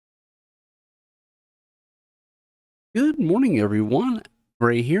Good morning, everyone.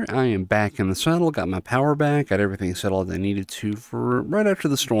 Ray here. I am back in the saddle, got my power back, got everything settled I needed to for right after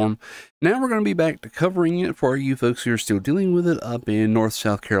the storm. Now we're going to be back to covering it for you folks who are still dealing with it up in North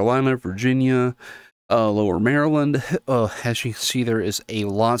South Carolina, Virginia, Lower Maryland. As you can see, there is a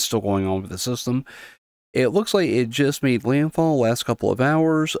lot still going on with the system. It looks like it just made landfall last couple of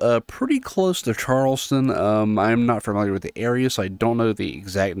hours, pretty close to Charleston. I'm not familiar with the area, so I don't know the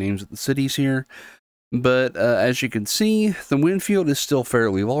exact names of the cities here. But as you can see, the wind field is still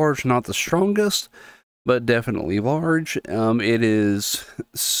fairly large, not the strongest, but definitely large. It is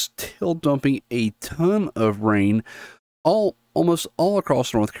still dumping a ton of rain almost all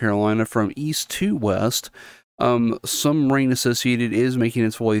across North Carolina from east to west. Some rain associated is making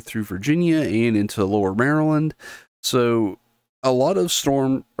its way through Virginia and into lower Maryland. So a lot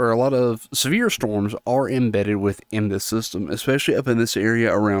of severe storms are embedded within this system, especially up in this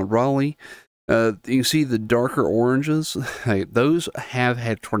area around Raleigh. You can see the darker oranges. Those have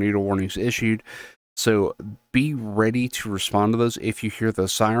had tornado warnings issued, so be ready to respond to those if you hear the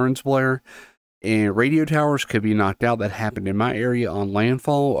sirens blare. And radio towers could be knocked out. That happened in my area on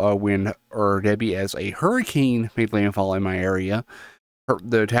landfall when Debbie, as a hurricane, made landfall in my area.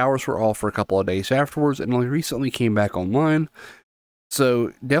 The towers were off for a couple of days afterwards and only recently came back online.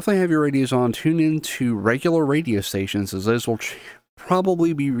 So definitely have your radios on. Tune in to regular radio stations, as those will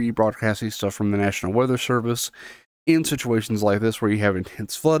probably be rebroadcasting stuff from the National Weather Service in situations like this where you have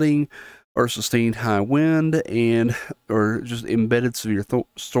intense flooding or sustained high wind or just embedded severe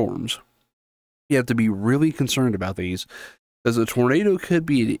storms. You have to be really concerned about these, because a tornado could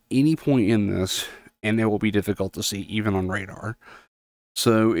be at any point in this, and it will be difficult to see even on radar.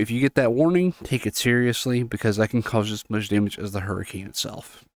 So if you get that warning, take it seriously, because that can cause just as much damage as the hurricane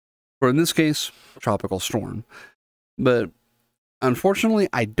itself. Or in this case, tropical storm. But unfortunately,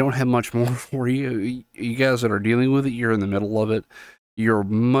 I don't have much more for you. You guys that are dealing with it, you're in the middle of it. You're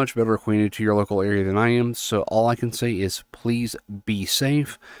much better acquainted to your local area than I am. So all I can say is please be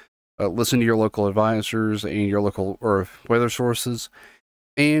safe. Listen to your local advisors and your local weather sources.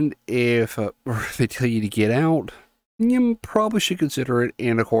 And if they tell you to get out, you probably should consider it.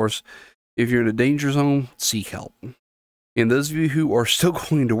 And of course, if you're in a danger zone, seek help. And those of you who are still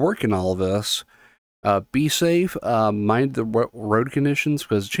going to work in all of this, be safe, mind the road conditions,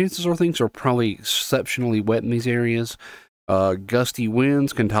 because chances are things are probably exceptionally wet in these areas. Gusty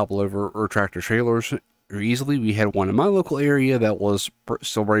winds can topple over tractor trailers easily. We had one in my local area that was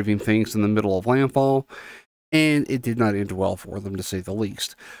still braving things in the middle of landfall, and it did not end well for them, to say the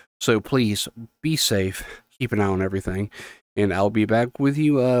least. So please be safe, keep an eye on everything, and I'll be back with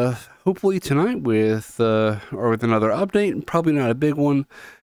you hopefully tonight with another update. Probably not a big one.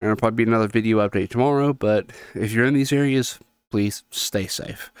 There'll probably be another video update tomorrow, but if you're in these areas, please stay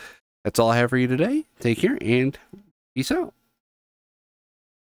safe. That's all I have for you today. Take care and peace out.